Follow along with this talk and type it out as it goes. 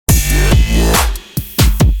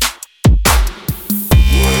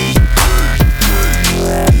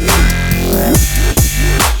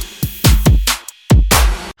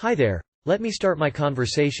Hi there, let me start my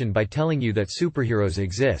conversation by telling you that superheroes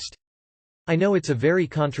exist. I know it's a very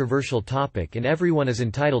controversial topic and everyone is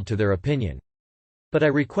entitled to their opinion. But I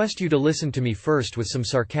request you to listen to me first with some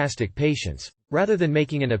sarcastic patience, rather than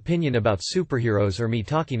making an opinion about superheroes or me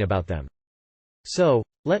talking about them. So,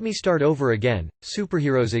 let me start over again.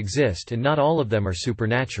 Superheroes exist and not all of them are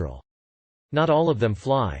supernatural. Not all of them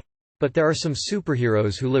fly. But there are some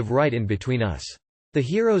superheroes who live right in between us. The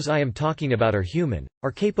heroes I am talking about are human,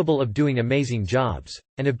 are capable of doing amazing jobs,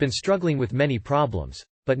 and have been struggling with many problems,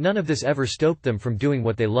 but none of this ever stopped them from doing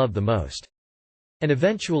what they love the most. And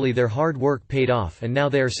eventually their hard work paid off and now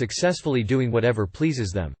they are successfully doing whatever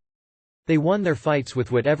pleases them. They won their fights with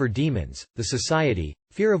whatever demons, the society,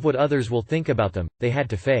 fear of what others will think about them, they had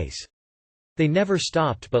to face. They never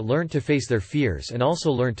stopped but learned to face their fears and also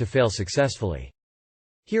learned to fail successfully.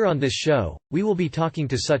 Here on this show, we will be talking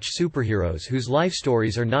to such superheroes whose life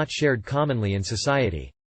stories are not shared commonly in society.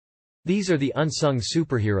 These are the unsung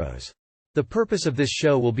superheroes. The purpose of this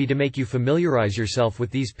show will be to make you familiarize yourself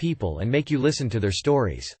with these people and make you listen to their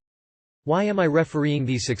stories. Why am I refereeing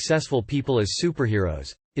these successful people as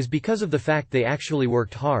superheroes? Is because of the fact they actually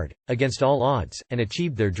worked hard, against all odds, and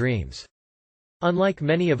achieved their dreams. Unlike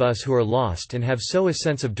many of us who are lost and have a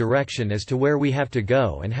sense of direction as to where we have to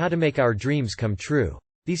go and how to make our dreams come true,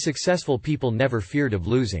 these successful people never feared of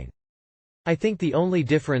losing. I think the only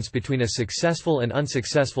difference between a successful and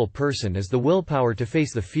unsuccessful person is the willpower to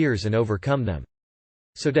face the fears and overcome them.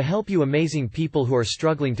 So to help you amazing people who are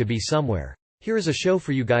struggling to be somewhere, here is a show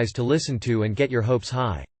for you guys to listen to and get your hopes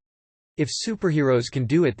high. If superheroes can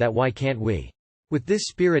do it, that why can't we? With this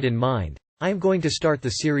spirit in mind, I am going to start the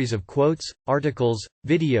series of quotes, articles,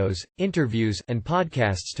 videos, interviews, and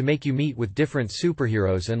podcasts to make you meet with different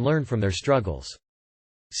superheroes and learn from their struggles.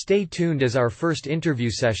 Stay tuned as our first interview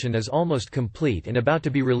session is almost complete and about to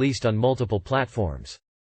be released on multiple platforms.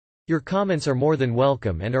 Your comments are more than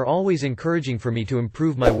welcome and are always encouraging for me to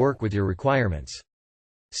improve my work with your requirements.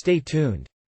 Stay tuned.